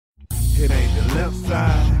It ain't the left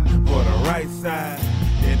side or the right side,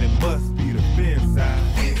 then it must be the fin side.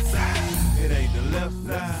 It ain't the left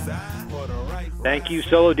side or the right side. Thank you,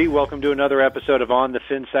 Solo D. Welcome to another episode of On the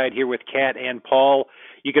Fin Side here with Kat and Paul.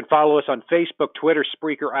 You can follow us on Facebook, Twitter,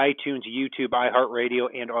 Spreaker, iTunes, YouTube,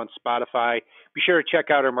 iHeartRadio, and on Spotify. Be sure to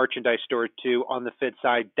check out our merchandise store too on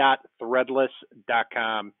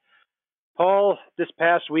thefinside.threadless.com. Paul, this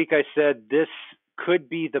past week I said this could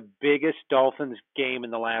be the biggest Dolphins game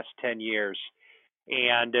in the last 10 years,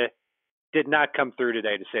 and did not come through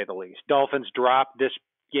today, to say the least. Dolphins dropped this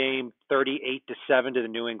game 38-7 to the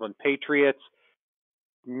New England Patriots.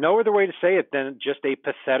 No other way to say it than just a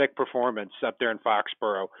pathetic performance up there in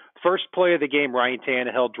Foxborough. First play of the game, Ryan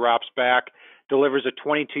Tannehill drops back, delivers a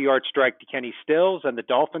 22-yard strike to Kenny Stills, and the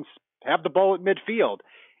Dolphins have the ball at midfield.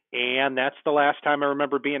 And that's the last time I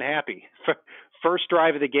remember being happy. First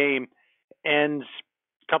drive of the game ends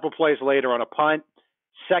a couple plays later on a punt.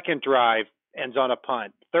 Second drive ends on a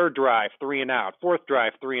punt. Third drive, 3 and out. Fourth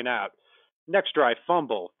drive, 3 and out. Next drive,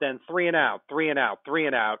 fumble. Then 3 and out, 3 and out, 3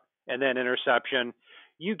 and out, and then interception.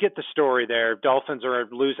 You get the story there. Dolphins are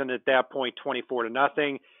losing at that point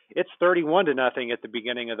 24-0. It's 31-0 at the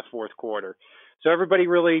beginning of the fourth quarter. So everybody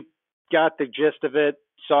really got the gist of it,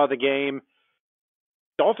 saw the game.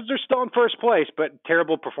 Dolphins are still in first place, but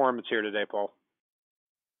terrible performance here today, Paul.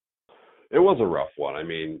 It was a rough one. I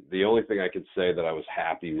mean, the only thing I could say that I was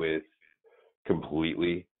happy with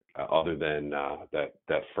completely, other than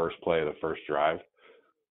that first play of the first drive,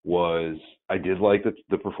 was I did like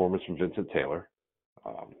the performance from Vincent Taylor.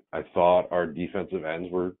 I thought our defensive ends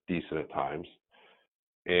were decent at times,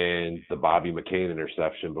 and the Bobby McCain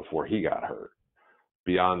interception before he got hurt.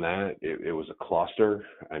 Beyond that, it was a cluster.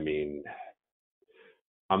 I mean,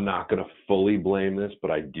 I'm not going to fully blame this, but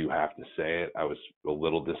I do have to say it. I was a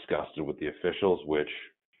little disgusted with the officials, which,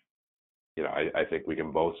 I think we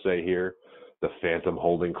can both say here, the phantom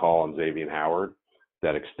holding call on Xavier Howard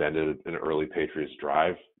that extended an early Patriots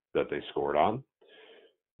drive that they scored on.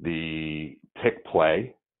 The pick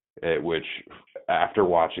play, which after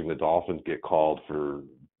watching the Dolphins get called for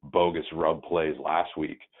bogus rub plays last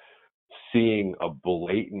week, seeing a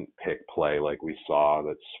blatant pick play like we saw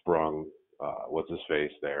that sprung what's his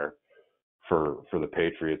face there for the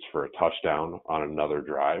Patriots for a touchdown on another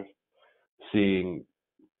drive, seeing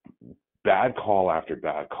bad call after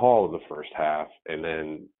bad call in the first half, and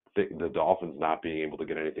then the Dolphins not being able to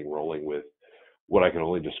get anything rolling with what I can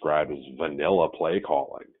only describe as vanilla play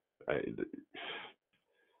calling. I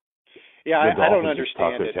don't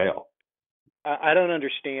understand it. I don't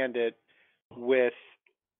understand it with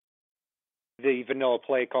the vanilla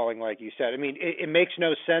play calling, like you said. I mean, it makes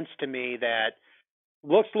no sense to me that,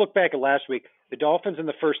 let's look back at last week. The Dolphins in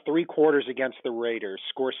the first 3 quarters against the Raiders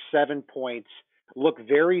score 7 points, look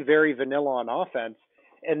very, very vanilla on offense.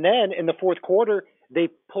 And then in the fourth quarter, they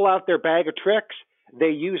pull out their bag of tricks. They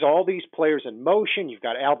use all these players in motion. You've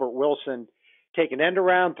got Albert Wilson taking end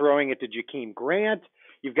around, throwing it to Jakeem Grant.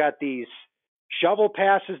 You've got these shovel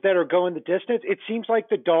passes that are going the distance. It seems like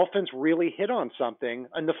the Dolphins really hit on something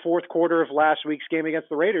in the fourth quarter of last week's game against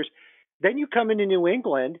the Raiders. Then you come into New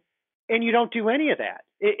England and you don't do any of that.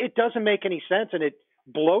 It doesn't make any sense, and it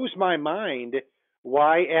blows my mind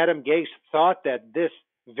why Adam Gase thought that this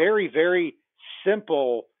very, very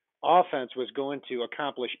simple offense was going to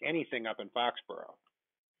accomplish anything up in Foxborough.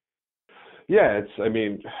 Yeah,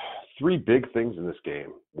 3 big things in this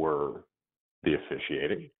game were the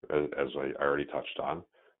officiating, as I already touched on,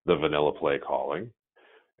 the vanilla play calling,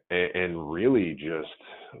 and really just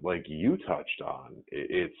like you touched on,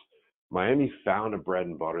 it's Miami found a bread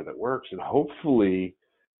and butter that works, and hopefully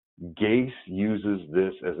Gase uses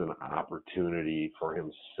this as an opportunity for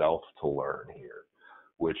himself to learn here,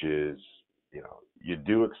 which is, you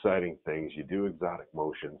do exciting things, you do exotic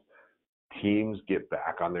motions, teams get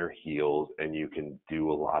back on their heels, and you can do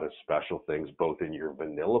a lot of special things, both in your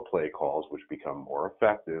vanilla play calls, which become more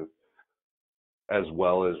effective, as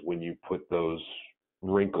well as when you put those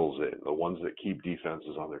wrinkles in, the ones that keep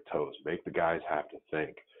defenses on their toes, make the guys have to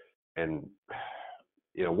think. And,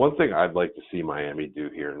 one thing I'd like to see Miami do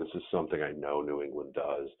here, and this is something I know New England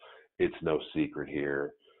does, it's no secret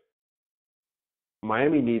here,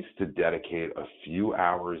 Miami needs to dedicate a few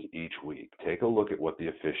hours each week. Take a look at what the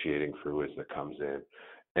officiating crew is that comes in,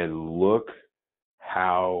 and look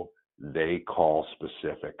how they call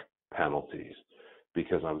specific penalties.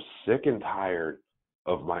 Because I'm sick and tired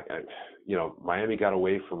of Miami got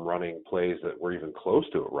away from running plays that were even close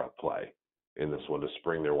to a run play in this one to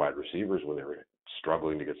spring their wide receivers when they were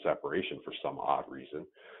struggling to get separation for some odd reason.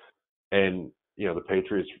 And the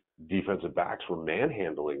Patriots defensive backs were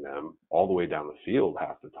manhandling them all the way down the field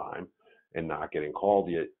half the time and not getting called.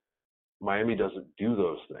 Yet Miami doesn't do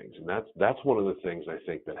those things, and that's one of the things I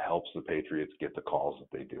think that helps the Patriots get the calls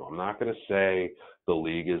that they do. I'm not going to say the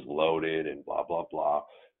league is loaded and blah blah blah,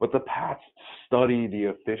 but the Pats study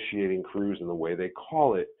the officiating crews and the way they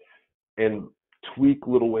call it, and tweak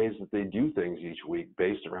little ways that they do things each week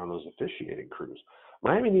based around those officiating crews.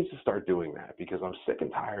 Miami needs to start doing that because I'm sick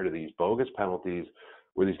and tired of these bogus penalties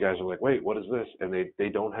where these guys are like, wait, what is this? And they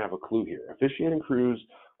don't have a clue here. Officiating crews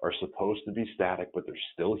are supposed to be static, but they're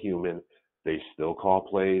still human. They still call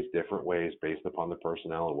plays different ways based upon the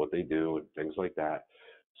personnel and what they do and things like that.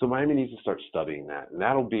 So Miami needs to start studying that, and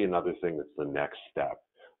that'll be another thing that's the next step.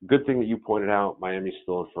 Good thing that you pointed out, Miami's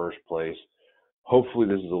still in first place. Hopefully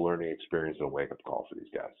this is a learning experience and a wake-up call for these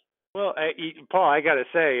guys. Well, Paul, I got to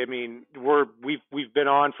say, I mean, we've been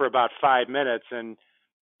on for about 5 minutes, and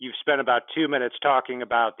you've spent about 2 minutes talking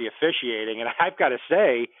about the officiating, and I've got to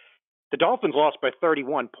say, the Dolphins lost by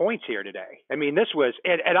 31 points here today. I mean, this was,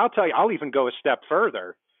 and I'll tell you, I'll even go a step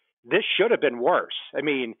further. This should have been worse. I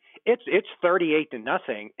mean, it's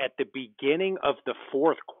 38-0 at the beginning of the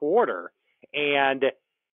fourth quarter, and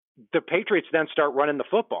the Patriots then start running the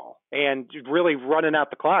football and really running out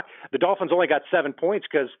the clock. The Dolphins only got 7 points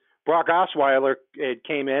because Brock Osweiler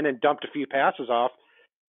came in and dumped a few passes off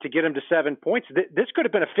to get him to 7 points. This could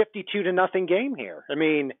have been a 52-0 game here. I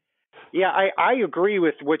mean, yeah, I agree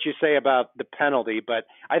with what you say about the penalty, but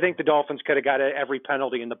I think the Dolphins could have got every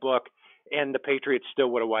penalty in the book, and the Patriots still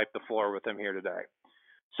would have wiped the floor with them here today.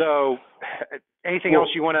 So, anything else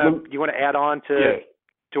you want to add on to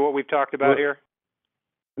what we've talked about here?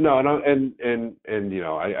 No, and you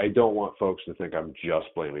know, I don't want folks to think I'm just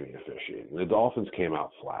blaming the officiating. The Dolphins came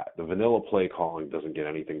out flat. The vanilla play calling doesn't get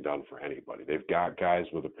anything done for anybody. They've got guys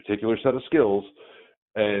with a particular set of skills,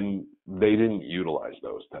 and they didn't utilize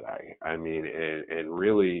those today. I mean, and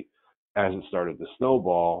really, as it started to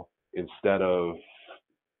snowball, instead of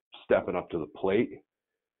stepping up to the plate,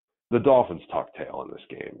 the Dolphins tucked tail in this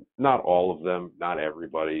game. Not all of them, not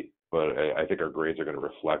everybody, but I think our grades are going to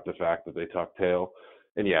reflect the fact that they tucked tail.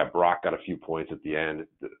 And yeah, Brock got a few points at the end.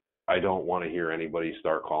 I don't want to hear anybody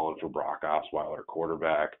start calling for Brock Osweiler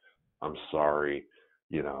quarterback. I'm sorry.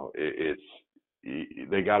 You know,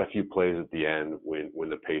 they got a few plays at the end when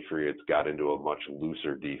the Patriots got into a much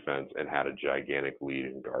looser defense and had a gigantic lead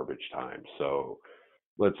in garbage time. So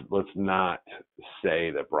let's not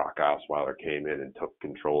say that Brock Osweiler came in and took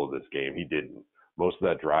control of this game. He didn't. Most of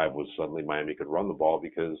that drive was suddenly Miami could run the ball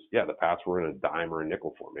because, yeah, the Pats were in a dime or a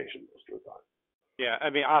nickel formation most of the time. Yeah,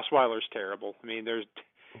 I mean, Osweiler's terrible. I mean,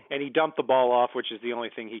 and he dumped the ball off, which is the only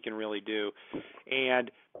thing he can really do.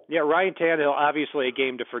 And, yeah, Ryan Tannehill, obviously a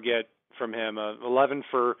game to forget from him. 11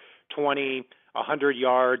 for 20, 100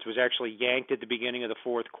 yards, was actually yanked at the beginning of the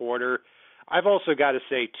fourth quarter. I've also got to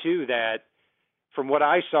say, too, that from what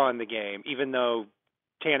I saw in the game, even though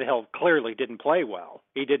Tannehill clearly didn't play well,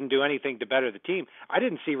 he didn't do anything to better the team, I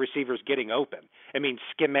didn't see receivers getting open. I mean,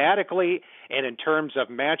 schematically and in terms of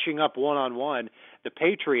matching up one-on-one, the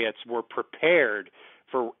Patriots were prepared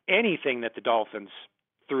for anything that the Dolphins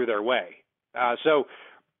threw their way.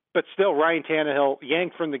 But still, Ryan Tannehill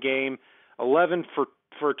yanked from the game, 11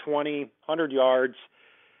 for 20, 100 yards,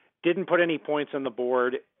 didn't put any points on the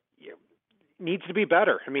board. Needs to be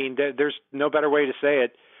better. I mean, there's no better way to say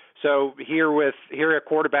it. So here at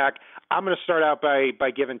quarterback, I'm going to start out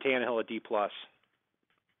by giving Tannehill a D+.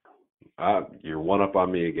 You're one up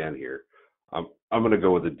on me again here. I'm going to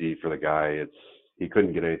go with a D for the guy. He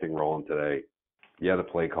couldn't get anything rolling today. Yeah, the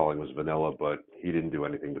play calling was vanilla, but he didn't do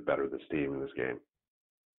anything to better this team in this game.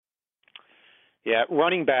 Yeah,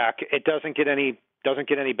 running back, it doesn't get any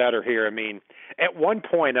better here. I mean, at one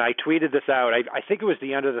point, I tweeted this out. I think it was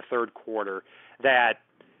the end of the third quarter, that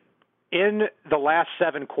in the last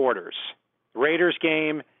 7 quarters, Raiders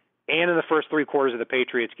game and in the first 3 quarters of the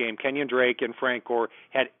Patriots game, Kenyon Drake and Frank Gore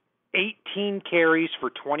had 18 carries for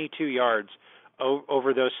 22 yards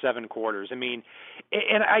over those 7 quarters. I mean,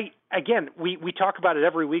 and we talk about it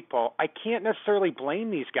every week, Paul. I can't necessarily blame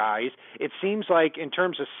these guys. It seems like in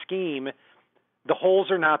terms of scheme, the holes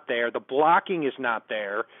are not there, the blocking is not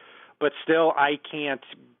there, but still I can't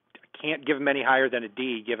give them any higher than a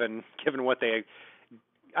D given what they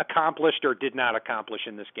accomplished or did not accomplish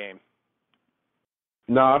in this game.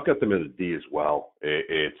 No, I've got them as a D as well.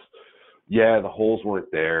 The holes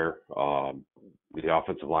weren't there. The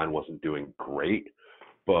offensive line wasn't doing great,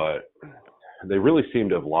 but they really seemed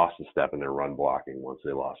to have lost a step in their run blocking once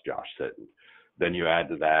they lost Josh Sitton. Then you add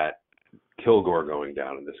to that Kilgore going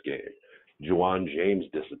down in this game, Juwan James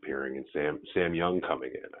disappearing, and Sam Young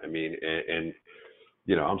coming in. I mean, and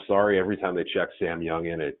you know, I'm sorry, every time they check Sam Young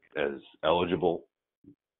in as eligible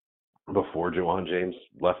before Juwan James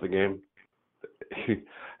left the game,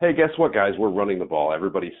 hey, guess what, guys? We're running the ball.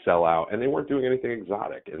 Everybody sell out, and they weren't doing anything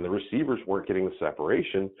exotic, and the receivers weren't getting the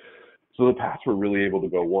separation. So the Pats were really able to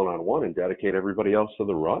go one-on-one and dedicate everybody else to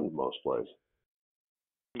the run most plays.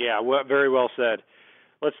 Yeah, well, very well said.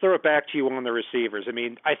 Let's throw it back to you on the receivers. I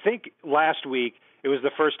mean, I think last week it was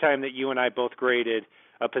the first time that you and I both graded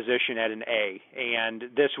a position at an A, and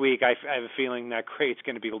this week I have a feeling that grade's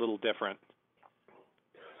going to be a little different.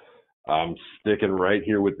 I'm sticking right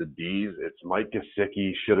here with the D's. It's Mike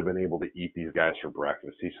Gesicki. Should have been able to eat these guys for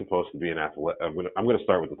breakfast. He's supposed to be an athlete. I'm going to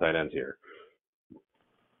start with the tight ends here.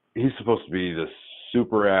 He's supposed to be this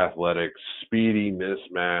super athletic, speedy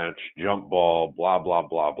mismatch, jump ball, blah, blah,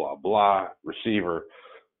 blah, blah, blah, receiver.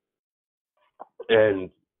 And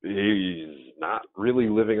he's not really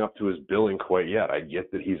living up to his billing quite yet. I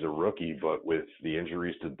get that he's a rookie, but with the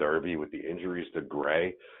injuries to Derby, with the injuries to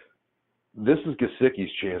Gray, this is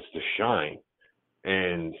Gesicki's chance to shine.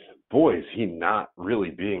 And boy, is he not really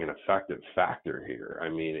being an effective factor here. I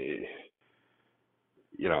mean,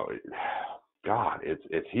 God,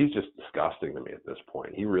 he's just disgusting to me at this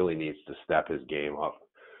point. He really needs to step his game up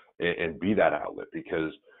and be that outlet,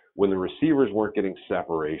 because when the receivers weren't getting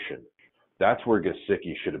separation, that's where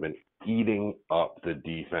Gesicki should have been eating up the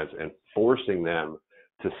defense and forcing them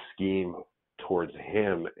to scheme towards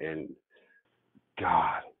him. And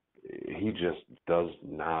God, he just does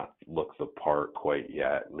not look the part quite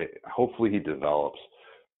yet. Hopefully he develops,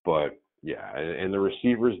 but yeah, and the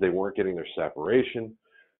receivers, they weren't getting their separation,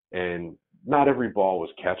 and not every ball was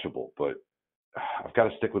catchable, but I've got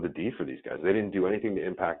to stick with a D for these guys. They didn't do anything to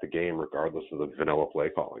impact the game regardless of the vanilla play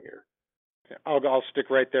calling here. I'll stick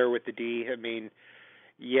right there with the D. I mean,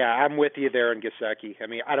 yeah, I'm with you there in Gesicki. I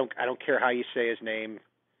mean, I don't care how you say his name,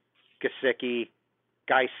 Gesicki,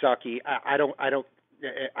 Guy Sucky. I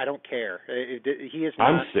don't care. He is not.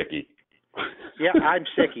 I'm sicky. Yeah, I'm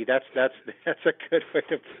sicky. That's a good way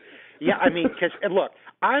to. Yeah, I mean, and look,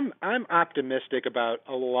 I'm optimistic about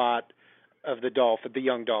a lot of the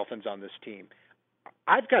young Dolphins on this team.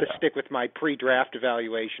 I've got to stick with my pre-draft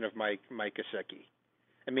evaluation of Mike Gesicki.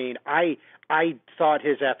 I mean, I thought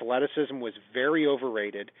his athleticism was very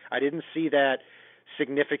overrated. I didn't see that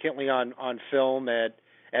significantly on film at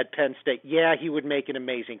Penn State. Yeah, he would make an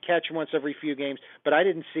amazing catch once every few games, but I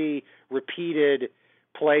didn't see repeated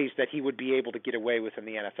plays that he would be able to get away with in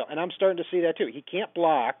the NFL. And I'm starting to see that too. He can't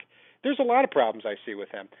block. There's a lot of problems I see with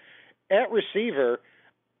him. At receiver,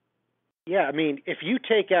 yeah, I mean, if you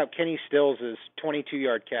take out Kenny Stills'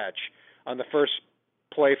 22-yard catch on the first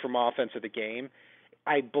play from offense of the game,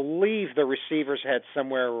 I believe the receivers had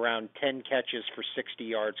somewhere around 10 catches for 60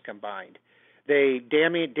 yards combined.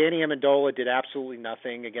 Danny Amendola did absolutely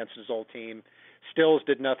nothing against his old team. Stills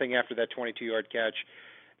did nothing after that 22-yard catch.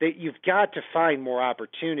 You've got to find more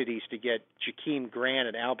opportunities to get Jakeem Grant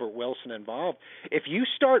and Albert Wilson involved. If you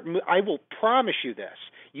start, I will promise you this,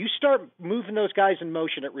 you start moving those guys in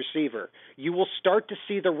motion at receiver, you will start to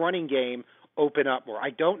see the running game open up more. I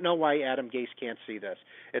don't know why Adam Gase can't see this.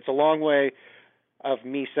 It's a long way of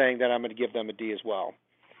me saying that I'm going to give them a D as well.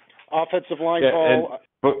 Offensive line call.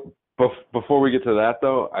 But before we get to that,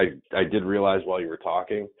 though, I did realize while you were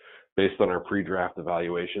talking, based on our pre-draft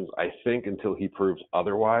evaluations, I think until he proves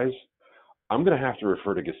otherwise, I'm going to have to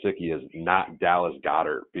refer to Gesicki as not Dallas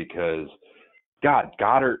Goedert, because, God,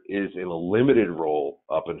 Goedert is in a limited role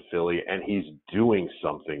up in Philly, and he's doing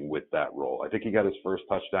something with that role. I think he got his first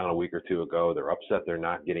touchdown a week or two ago. They're upset they're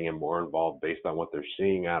not getting him more involved based on what they're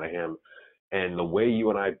seeing out of him. And the way you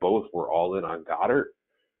and I both were all in on Goedert,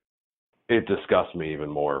 it disgusts me even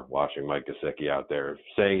more watching Mike Gesicki out there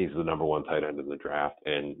saying he's the number one tight end in the draft,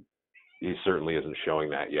 and he certainly isn't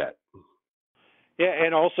showing that yet. Yeah,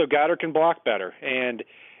 and also Goedert can block better. And,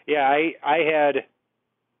 yeah,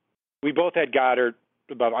 we both had Goedert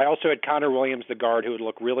above. I also had Connor Williams, the guard, who would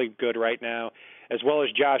look really good right now, as well as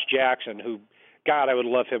Josh Jackson, who, God, I would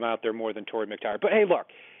love him out there more than Torrey McTyer. But, hey, look,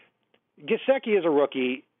 Gesicki is a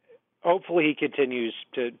rookie. Hopefully he continues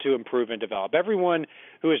to improve and develop. Everyone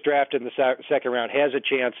who is drafted in the second round has a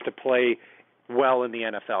chance to play well in the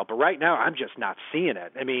NFL. But right now I'm just not seeing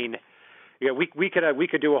it. I mean, yeah, we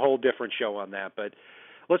could do a whole different show on that. But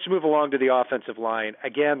let's move along to the offensive line.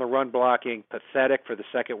 Again, the run blocking, pathetic for the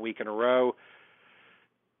second week in a row.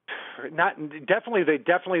 Definitely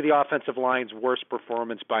the offensive line's worst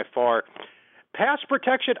performance by far. Pass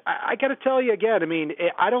protection, I got to tell you again, I mean,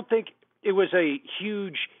 I don't think it was a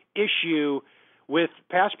huge issue with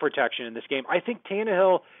pass protection in this game. I think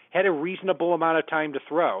Tannehill had a reasonable amount of time to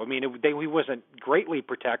throw. I mean, he wasn't greatly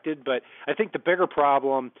protected, but I think the bigger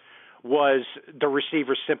problem was the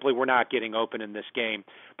receivers simply were not getting open in this game.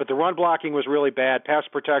 But the run blocking was really bad. Pass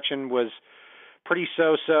protection was pretty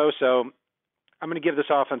so-so. So I'm going to give this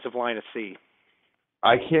offensive line a C.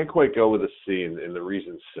 I can't quite go with a C, and the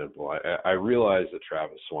reason's simple. I realize that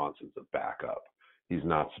Travis Swanson's a backup. He's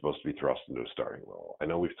not supposed to be thrust into a starting role. I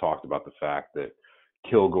know we've talked about the fact that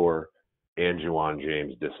Kilgore and Juwan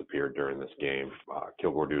James disappeared during this game.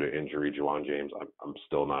 Kilgore due to injury, Juwan James, I'm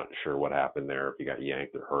still not sure what happened there, if he got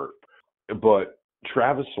yanked or hurt. But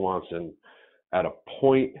Travis Swanson, at a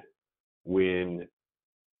point when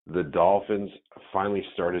the Dolphins finally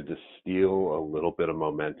started to steal a little bit of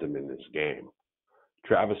momentum in this game,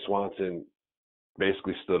 Travis Swanson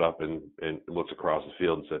basically stood up and looked across the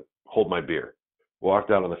field and said, "Hold my beer."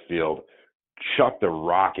 Walked out on the field, chucked a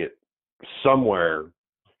rocket somewhere,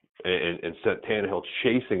 and sent Tannehill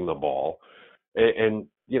chasing the ball. And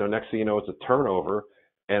next thing you know, it's a turnover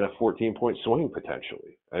and a 14-point swing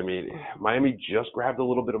potentially. I mean, Miami just grabbed a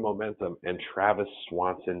little bit of momentum, and Travis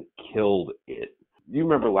Swanson killed it. You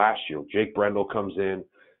remember last year, Jake Brendel comes in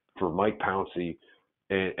for Mike Pouncey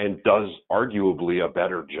and does arguably a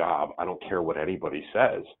better job. I don't care what anybody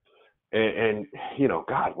says. And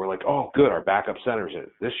God, we're like, oh, good, our backup center's in.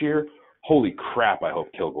 This year, holy crap, I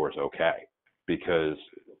hope Kilgore's okay. Because,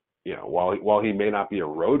 while he may not be a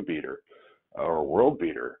road beater or a world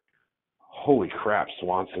beater, holy crap,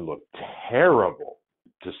 Swanson looked terrible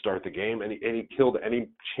to start the game, and he killed any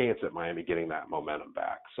chance at Miami getting that momentum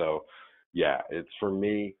back. So, yeah, it's for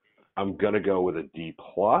me, I'm going to go with a D+.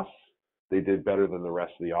 They did better than the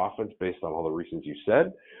rest of the offense based on all the reasons you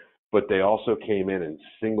said, but they also came in and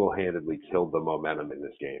single-handedly killed the momentum in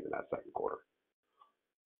this game in that second quarter.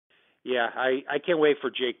 Yeah, I can't wait for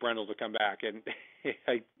Jake Brendel to come back, and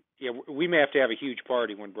we may have to have a huge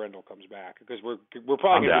party when Brendel comes back because we're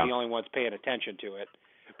probably going to be the only ones paying attention to it.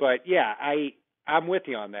 But yeah, I'm with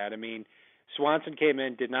you on that. I mean, Swanson came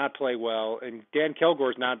in, did not play well, and Dan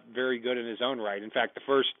Kilgore's not very good in his own right. In fact,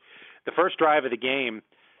 the first drive of the game,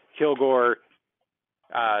 Kilgore,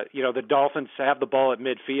 the Dolphins have the ball at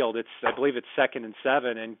midfield. I believe it's 2nd and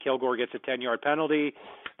 7, and Kilgore gets a 10-yard penalty.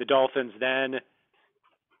 The Dolphins then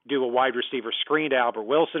do a wide receiver screen to Albert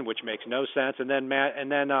Wilson, which makes no sense, and then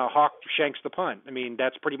Hawk shanks the punt. I mean,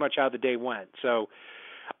 that's pretty much how the day went. So,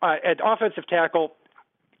 at offensive tackle,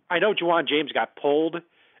 I know Juwan James got pulled.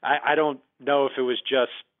 I don't know if it was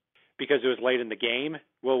just because it was late in the game.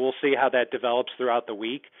 Well, we'll see how that develops throughout the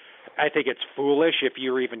week. I think it's foolish if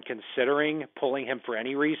you're even considering pulling him for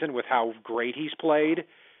any reason with how great he's played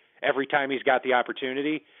every time he's got the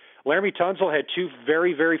opportunity. Laramie Tunsil had 2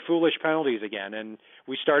 very, very foolish penalties again, and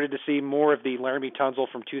we started to see more of the Laramie Tunsil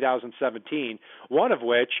from 2017, one of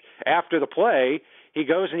which, after the play, he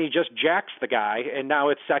goes and he just jacks the guy, and now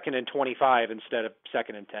it's 2nd and 25 instead of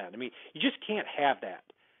 2nd and 10. I mean, you just can't have that.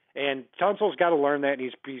 And Tunsil's got to learn that, and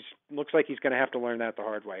he's looks like he's going to have to learn that the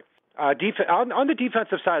hard way. On the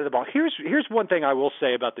defensive side of the ball, here's one thing I will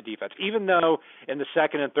say about the defense. Even though in the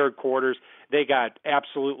second and third quarters they got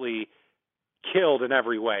absolutely killed in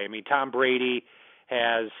every way. I mean, Tom Brady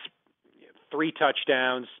has 3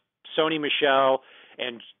 touchdowns. Sony Michel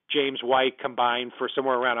and James White combined for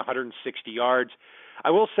somewhere around 160 yards.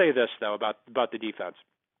 I will say this, though, about the defense.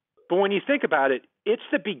 But when you think about it, it's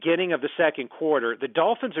the beginning of the second quarter. The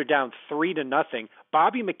Dolphins are down 3-0.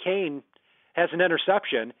 Bobby McCain has an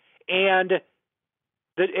interception, and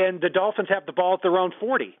the Dolphins have the ball at their own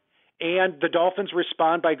 40. And the Dolphins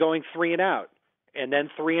respond by going 3 and out, and then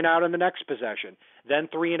 3 and out on the next possession, then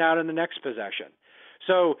 3 and out on the next possession.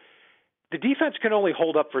 So the defense can only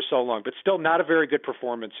hold up for so long, but still not a very good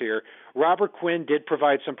performance here. Robert Quinn did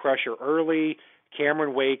provide some pressure early.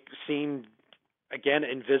 Cameron Wake seemed, again,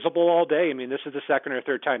 invisible all day. I mean, this is the second or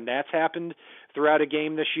third time that's happened throughout a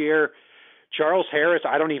game this year. Charles Harris,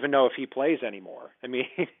 I don't even know if he plays anymore. I mean,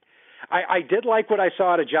 I did like what I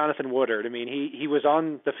saw out of Jonathan Woodard. I mean, he was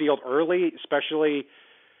on the field early, especially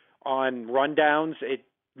on rundowns. It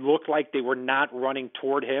looked like they were not running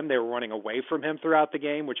toward him. They were running away from him throughout the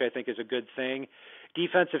game, which I think is a good thing.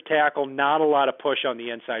 Defensive tackle, not a lot of push on the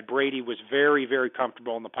inside. Brady was very, very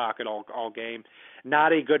comfortable in the pocket all game.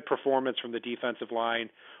 Not a good performance from the defensive line.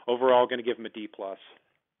 Overall, going to give him a D+.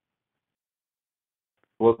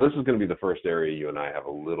 Well, this is going to be the first area you and I have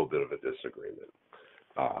a little bit of a disagreement.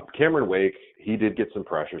 Cameron Wake, he did get some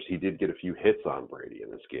pressures. He did get a few hits on Brady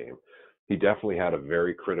in this game. He definitely had a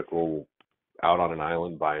very critical out on an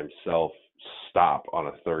island by himself stop on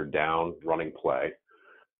a third down running play.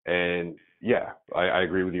 And yeah, I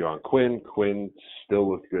agree with you on Quinn. Quinn still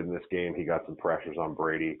looked good in this game. He got some pressures on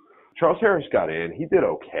Brady. Charles Harris got in. He did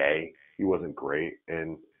okay. He wasn't great.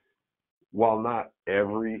 And while not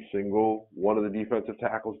every single one of the defensive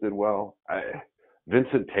tackles did well,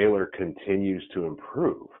 Vincent Taylor continues to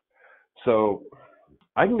improve. So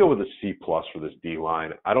I can go with a C plus for this D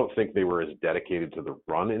line. I don't think they were as dedicated to the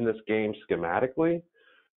run in this game schematically,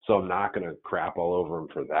 so I'm not going to crap all over them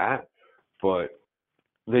for that. But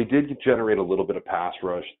they did generate a little bit of pass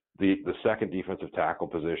rush. The second defensive tackle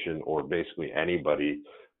position, or basically anybody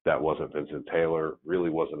that wasn't Vincent Taylor, really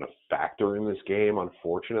wasn't a factor in this game,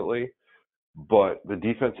 unfortunately. But the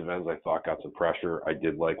defensive ends, I thought, got some pressure. I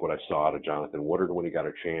did like what I saw out of Jonathan Woodard when he got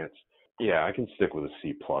a chance. Yeah, I can stick with a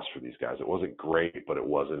C plus for these guys. It wasn't great, but it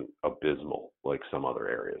wasn't abysmal like some other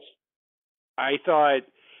areas. I thought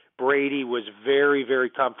Brady was very,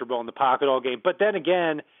 very comfortable in the pocket all game. But then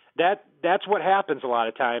again, that's what happens a lot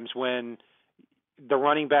of times when the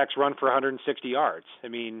running backs run for 160 yards. I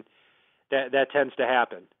mean, that tends to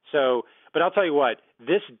happen. So, but I'll tell you what,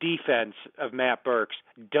 this defense of Matt Burke's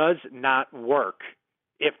does not work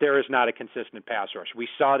if there is not a consistent pass rush. We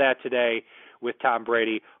saw that today with Tom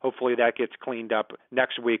Brady. Hopefully that gets cleaned up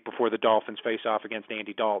next week before the Dolphins face off against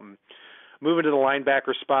Andy Dalton. Moving to the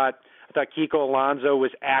linebacker spot, I thought Kiko Alonso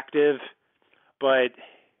was active,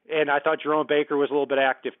 and I thought Jerome Baker was a little bit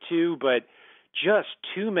active too, but just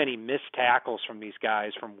too many missed tackles from these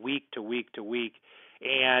guys from week to week to week.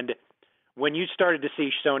 And when you started to see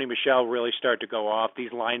Sony Michel really start to go off,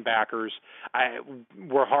 these linebackers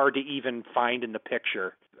were hard to even find in the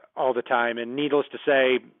picture all the time. And needless to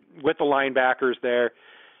say, with the linebackers there,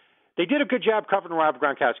 they did a good job covering Rob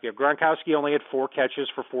Gronkowski. Gronkowski only had 4 catches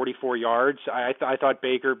for 44 yards. I thought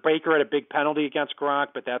Baker had a big penalty against Gronk,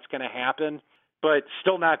 but that's going to happen. But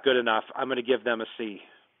still not good enough. I'm going to give them a C.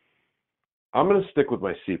 I'm going to stick with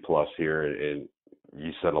my C plus here, and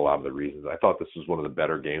you said a lot of the reasons. I thought this was one of the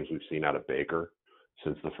better games we've seen out of Baker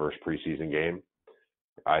since the first preseason game.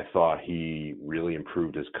 I thought he really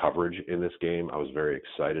improved his coverage in this game. I was very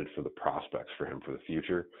excited for the prospects for him for the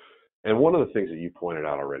future. And one of the things that you pointed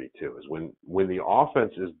out already too is when the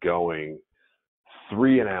offense is going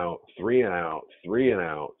 3 and out, 3 and out, 3 and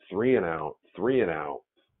out, 3 and out, 3 and out,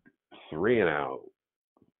 3 and out,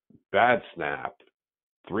 bad snap,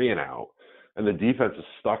 3 and out, and the defense is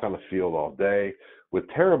stuck on the field all day with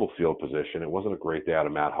terrible field position. It wasn't a great day out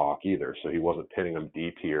of Matt Hawk either, so he wasn't pinning them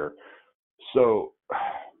deep here. So,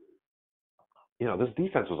 this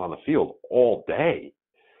defense was on the field all day.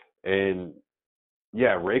 And,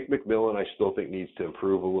 yeah, Rake McMillan I still think needs to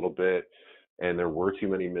improve a little bit, and there were too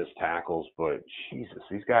many missed tackles. But, Jesus,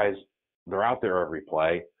 these guys, they're out there every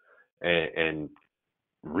play. And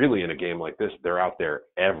really in a game like this, they're out there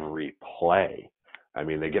every play. I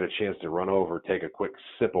mean, they get a chance to run over, take a quick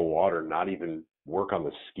sip of water, not even work on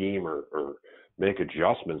the scheme or make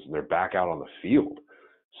adjustments, and they're back out on the field.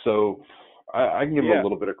 So I can give them a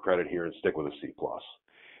little bit of credit here and stick with a C+.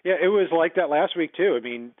 Yeah, it was like that last week too. I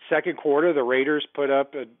mean, second quarter, the Raiders put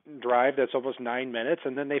up a drive that's almost 9 minutes,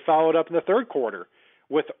 and then they followed up in the third quarter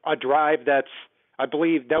with a drive that's, I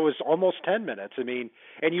believe, that was almost 10 minutes. I mean,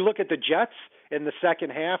 and you look at the Jets in the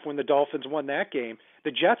second half when the Dolphins won that game,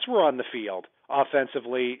 the Jets were on the field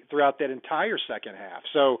offensively throughout that entire second half.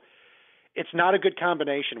 So it's not a good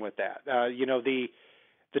combination with that.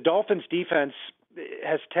 The Dolphins defense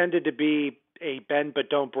has tended to be a bend but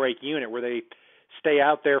don't break unit where they stay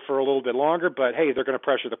out there for a little bit longer, but hey, they're going to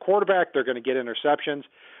pressure the quarterback, they're going to get interceptions,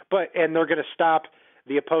 and they're going to stop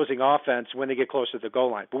the opposing offense when they get close to the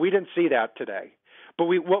goal line. But we didn't see that today. But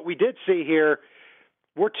what we did see here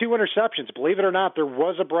were 2 interceptions. Believe it or not, there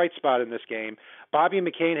was a bright spot in this game. Bobby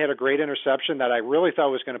McCain had a great interception that I really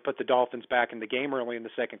thought was going to put the Dolphins back in the game early in the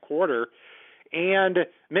second quarter. And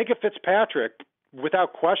Minkah Fitzpatrick,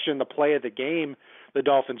 without question, the play of the game, the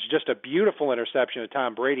Dolphins, just a beautiful interception of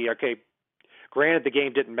Tom Brady. Okay, granted, the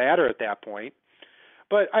game didn't matter at that point.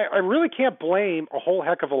 But I really can't blame a whole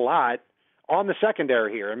heck of a lot on the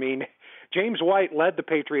secondary here. I mean, James White led the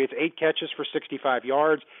Patriots 8 catches for 65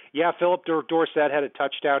 yards. Yeah, Philip Dorsett had a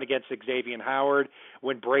touchdown against Xavier Howard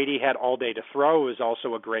when Brady had all day to throw. It was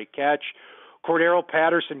also a great catch. Cordero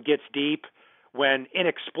Patterson gets deep when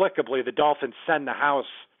inexplicably the Dolphins send the house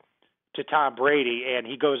to Tom Brady, and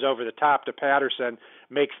he goes over the top to Patterson,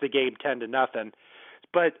 makes the game 10-0.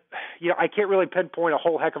 But, I can't really pinpoint a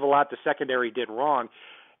whole heck of a lot the secondary did wrong.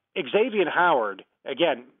 Xavier Howard,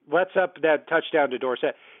 again, lets up that touchdown to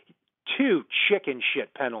Dorsett. 2 chicken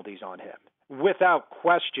shit penalties on him, without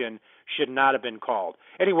question, should not have been called.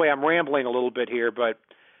 Anyway, I'm rambling a little bit here, but,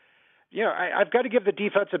 I've got to give the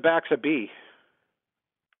defensive backs a B.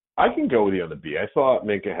 I can go with you on the B. I thought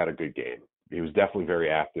Minkah had a good game. He was definitely very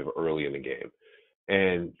active early in the game.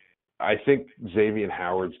 And I think Xavier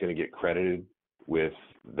Howard's going to get credited with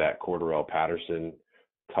that Cordero Patterson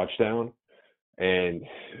touchdown. And,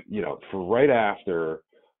 for right after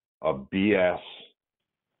a BS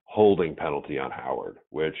holding penalty on Howard,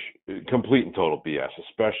 which complete and total BS,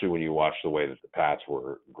 especially when you watch the way that the Pats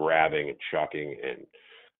were grabbing and chucking and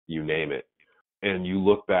you name it. And you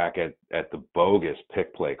look back at the bogus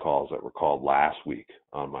pick play calls that were called last week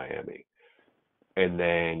on Miami. And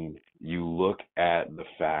then you look at the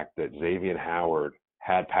fact that Xavier Howard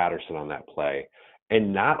had Patterson on that play.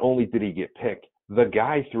 And not only did he get picked, the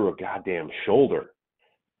guy threw a goddamn shoulder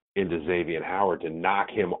into Xavier Howard to knock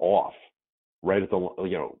him off right at the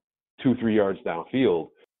 2-3 yards downfield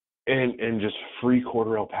and just free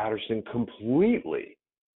Cordarrelle Patterson completely.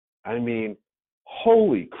 I mean,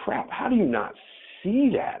 holy crap, how do you not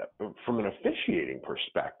see that from an officiating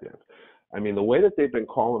perspective? I mean, the way that they've been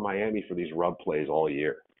calling Miami for these rub plays all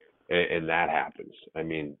year, and that happens. I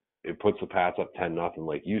mean, it puts the Pats up 10-0,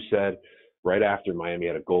 like you said, right after Miami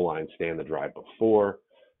had a goal line stand the drive before.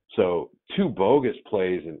 So 2 bogus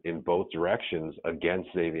plays in both directions against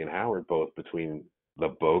Xavier Howard, both between the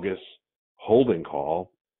bogus holding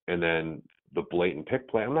call and then the blatant pick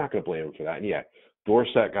play. I'm not going to blame him for that. And yeah,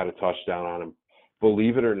 Dorsett got a touchdown on him.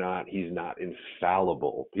 Believe it or not, he's not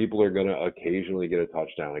infallible. People are going to occasionally get a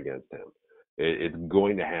touchdown against him. It's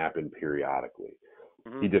going to happen periodically.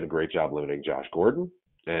 Mm-hmm. He did a great job limiting Josh Gordon,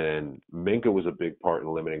 and Minkah was a big part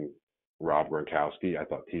in limiting Rob Gronkowski. I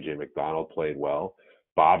thought T.J. McDonald played well.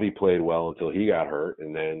 Bobby played well until he got hurt.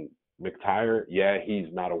 And then McTyer, yeah, he's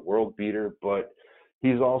not a world beater, but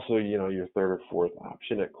he's also, your third or fourth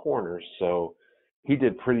option at corner. So he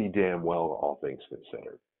did pretty damn well, all things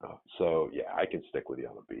considered. So, yeah, I can stick with you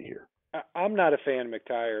on the B here. I'm not a fan of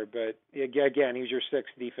McTyer, but again, he's your 6th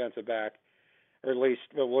defensive back, or at least,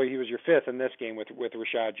 well, he was your 5th in this game with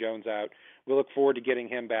Rashad Jones out. We look forward to getting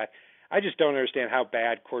him back. I just don't understand how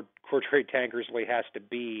bad Cordray Tankersley has to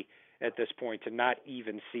be at this point to not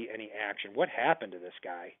even see any action. What happened to this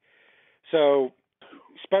guy? So,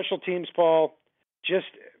 special teams, Paul.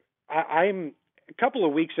 I'm a couple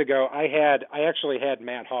of weeks ago. I actually had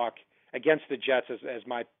Matt Haack against the Jets as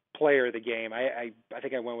my player of the game. I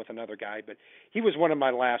think I went with another guy, but he was one of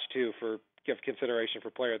my last 2 for give consideration for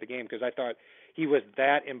player of the game because I thought he was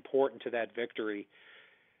that important to that victory.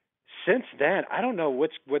 Since then, I don't know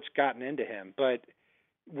what's gotten into him, but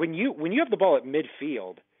when you have the ball at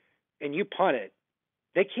midfield and you punt it,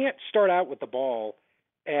 they can't start out with the ball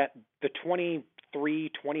at the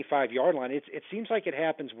 23, 25-yard line. It seems like it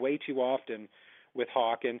happens way too often with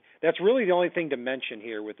Haack, and that's really the only thing to mention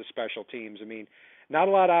here with the special teams. I mean, not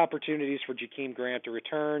a lot of opportunities for Jakeem Grant to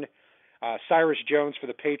return. Cyrus Jones for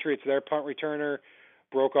the Patriots, their punt returner,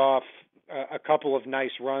 broke off a couple of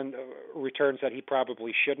nice returns that he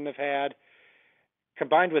probably shouldn't have had.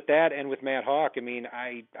 Combined with that and with Matt Haack, I mean,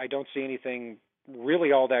 I don't see anything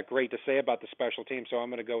really all that great to say about the special team, so I'm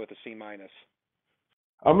going to go with a C-.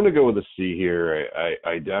 I'm going to go with a C here.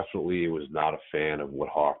 I definitely was not a fan of what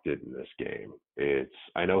Haack did in this game.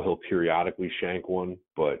 I know he'll periodically shank one,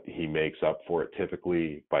 but he makes up for it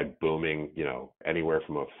typically by booming, anywhere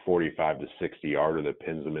from a 45 to 60 yarder that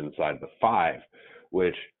pins him inside the 5,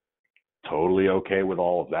 which totally okay with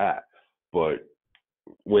all of that. But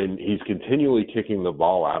when he's continually kicking the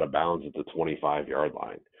ball out of bounds at the 25-yard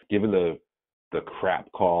line, given the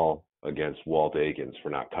crap call against Walt Aikens for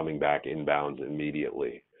not coming back inbounds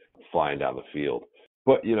immediately, flying down the field.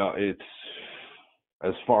 But, it's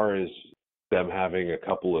as far as them having a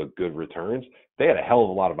couple of good returns, they had a hell of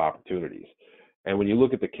a lot of opportunities. And when you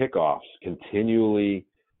look at the kickoffs, continually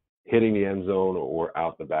hitting the end zone or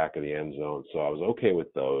out the back of the end zone. So I was okay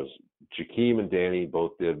with those. Jakeem and Danny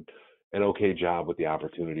both did an okay job with the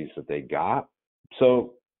opportunities that they got.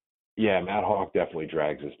 So, yeah, Matt Haack definitely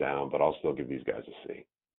drags us down, but I'll still give these guys a C.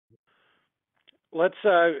 Let's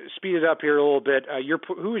speed it up here a little bit.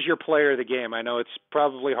 Who is your player of the game? I know it's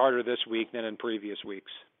probably harder this week than in previous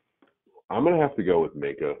weeks. I'm going to have to go with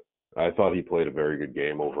Minkah. I thought he played a very good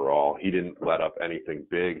game overall. He didn't let up anything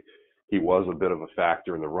big. He was a bit of a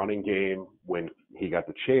factor in the running game when he got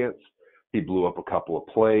the chance. He blew up a couple of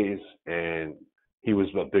plays, and he was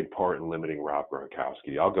a big part in limiting Rob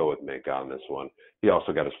Gronkowski. I'll go with Minkah on this one. He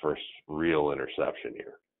also got his first real interception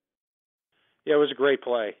here. Yeah, it was a great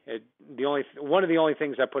play. One of the only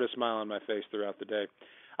things that put a smile on my face throughout the day.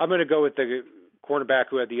 I'm going to go with the cornerback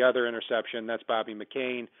who had the other interception. That's Bobby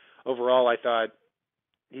McCain. Overall, I thought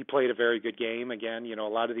he played a very good game. Again, a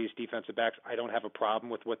lot of these defensive backs, I don't have a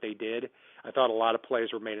problem with what they did. I thought a lot of plays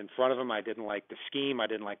were made in front of him. I didn't like the scheme. I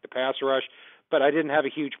didn't like the pass rush. But I didn't have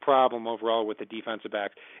a huge problem overall with the defensive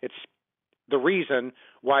backs. It's the reason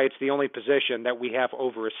why it's the only position that we have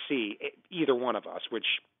over a C, either one of us, which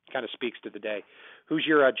kind of speaks to the day. Who's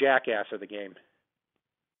your jackass of the game?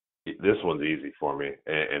 This one's easy for me,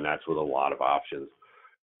 and that's with a lot of options.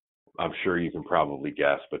 I'm sure you can probably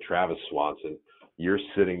guess, but Travis Swanson, you're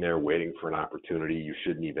sitting there waiting for an opportunity you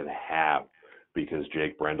shouldn't even have because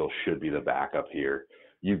Jake Brendel should be the backup here.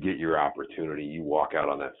 You get your opportunity, you walk out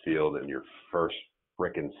on that field, and your first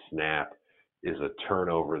frickin' snap is a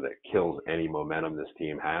turnover that kills any momentum this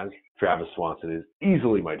team has. Travis Swanson is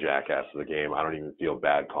easily my jackass of the game. I don't even feel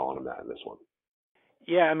bad calling him that in this one.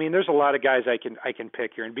 Yeah, I mean, there's a lot of guys I can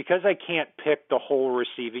pick here, and because I can't pick the whole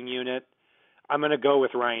receiving unit, I'm going to go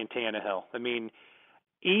with Ryan Tannehill. I mean,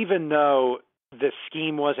 even though the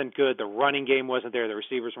scheme wasn't good, the running game wasn't there, the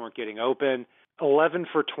receivers weren't getting open, 11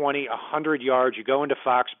 for 20, 100 yards. You go into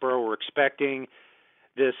Foxborough, we're expecting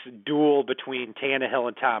this duel between Tannehill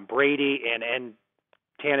and Tom Brady, and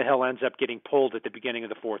Tannehill ends up getting pulled at the beginning of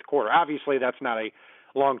the fourth quarter. Obviously, that's not a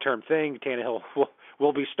long-term thing. Tannehill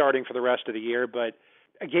will be starting for the rest of the year, but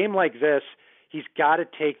a game like this, he's got to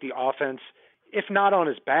take the offense, if not on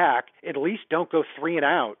his back, at least don't go 3 and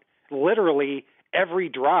out, literally every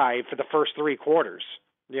drive for the first 3 quarters.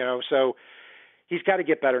 So he's got to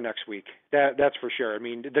get better next week. That's for sure. I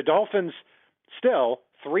mean, the Dolphins still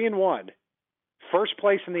 3-1. First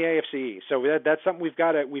place in the AFC East. So that's something we've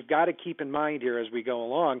got to keep in mind here as we go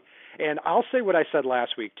along. And I'll say what I said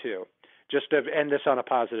last week too, just to end this on a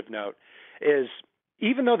positive note, is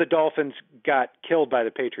even though the Dolphins got killed by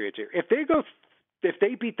the Patriots here, if they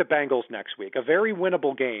beat the Bengals next week, a very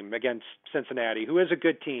winnable game against Cincinnati, who is a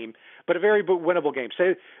good team, but a very winnable game.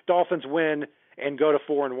 Say Dolphins win and go to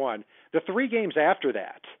 4-1. The 3 games after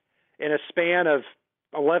that, in a span of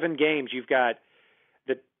 11 games, you've got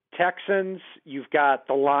the Texans, you've got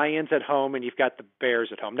the Lions at home, and you've got the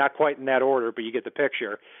Bears at home. Not quite in that order, but you get the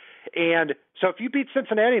picture. And so if you beat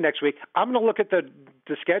Cincinnati next week, I'm going to look at the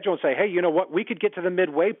schedule and say, hey, you know what? We could get to the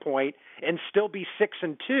midway point and still be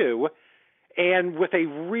 6-2 and with a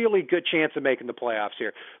really good chance of making the playoffs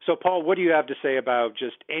here. So, Paul, what do you have to say about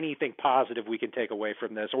just anything positive we can take away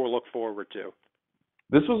from this or look forward to?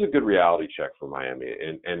 This was a good reality check for Miami,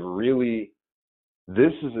 and really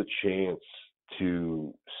this is a chance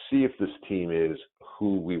to see if this team is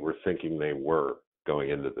who we were thinking they were going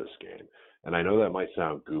into this game. And I know that might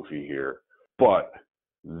sound goofy here, but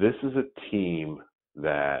this is a team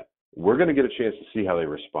that we're going to get a chance to see how they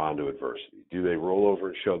respond to adversity. Do they roll over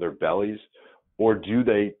and show their bellies, or do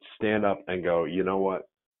they stand up and go, you know what,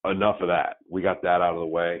 enough of that. We got that out of the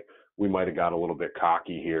way. We might have got a little bit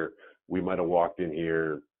cocky here. We might have walked in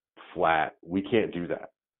here flat. We can't do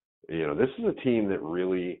that. This is a team that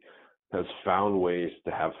really has found ways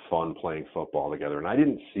to have fun playing football together, and I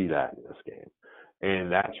didn't see that in this game.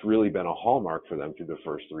 And that's really been a hallmark for them through the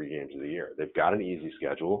first 3 games of the year. They've got an easy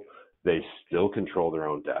schedule. They still control their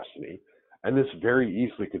own destiny. And this very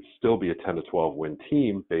easily could still be a 10-12 win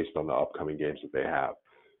team based on the upcoming games that they have.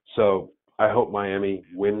 So I hope Miami,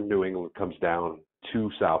 when New England comes down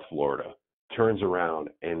to South Florida, turns around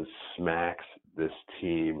and smacks this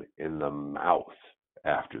team in the mouth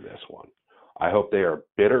after this one. I hope they are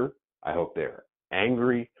bitter. I hope they are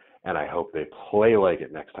angry. And I hope they play like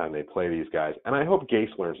it next time they play these guys. And I hope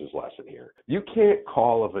Gase learns his lesson here. You can't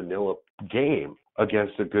call a vanilla game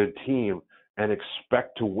against a good team and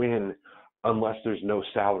expect to win unless there's no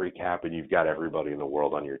salary cap and you've got everybody in the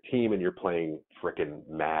world on your team and you're playing frickin'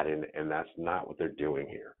 Madden, and that's not what they're doing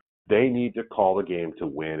here. They need to call the game to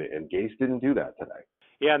win, and Gase didn't do that today.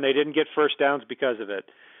 Yeah, and they didn't get first downs because of it.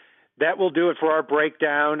 That will do it for our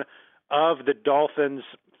breakdown of the Dolphins'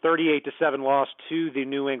 38-7 loss to the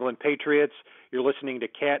New England Patriots. You're listening to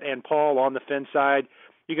Cat and Paul on the Fin Side.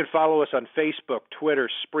 You can follow us on Facebook, Twitter,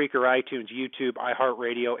 Spreaker, iTunes, YouTube,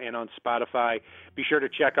 iHeartRadio, and on Spotify. Be sure to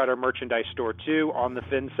check out our merchandise store, too, on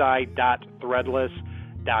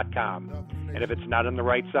thefinside.threadless.com. And if it's not on the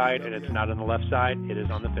right side and it's not on the left side, it is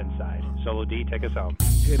on the Fin Side. Solo D, take us home.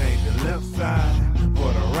 It ain't the left side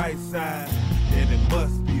or the right side, then it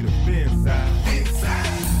must be the Fin Side.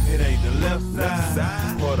 It ain't the left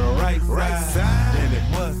side or the right side, then it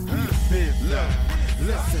must be the Fin Side.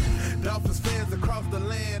 Listen, Dolphins fans across the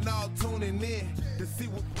land all tuning in to see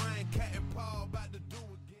what Brian, Cat, and Paul about to do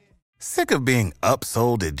again. Sick of being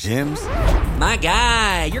upsold at gyms? My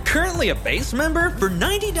guy, you're currently a base member? For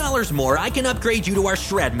 $90 more, I can upgrade you to our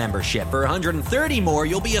Shred membership. For $130 more,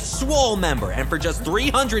 you'll be a Swole member. And for just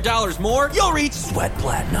 $300 more, you'll reach Sweat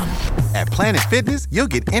Platinum. At Planet Fitness, you'll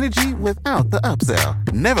get energy without the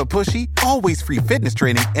upsell. Never pushy, always free fitness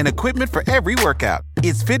training and equipment for every workout.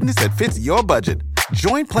 It's fitness that fits your budget.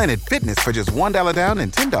 Join Planet Fitness for just $1 down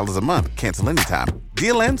and $10 a month. Cancel anytime.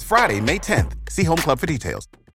 Deal ends Friday, May 10th. See Home Club for details.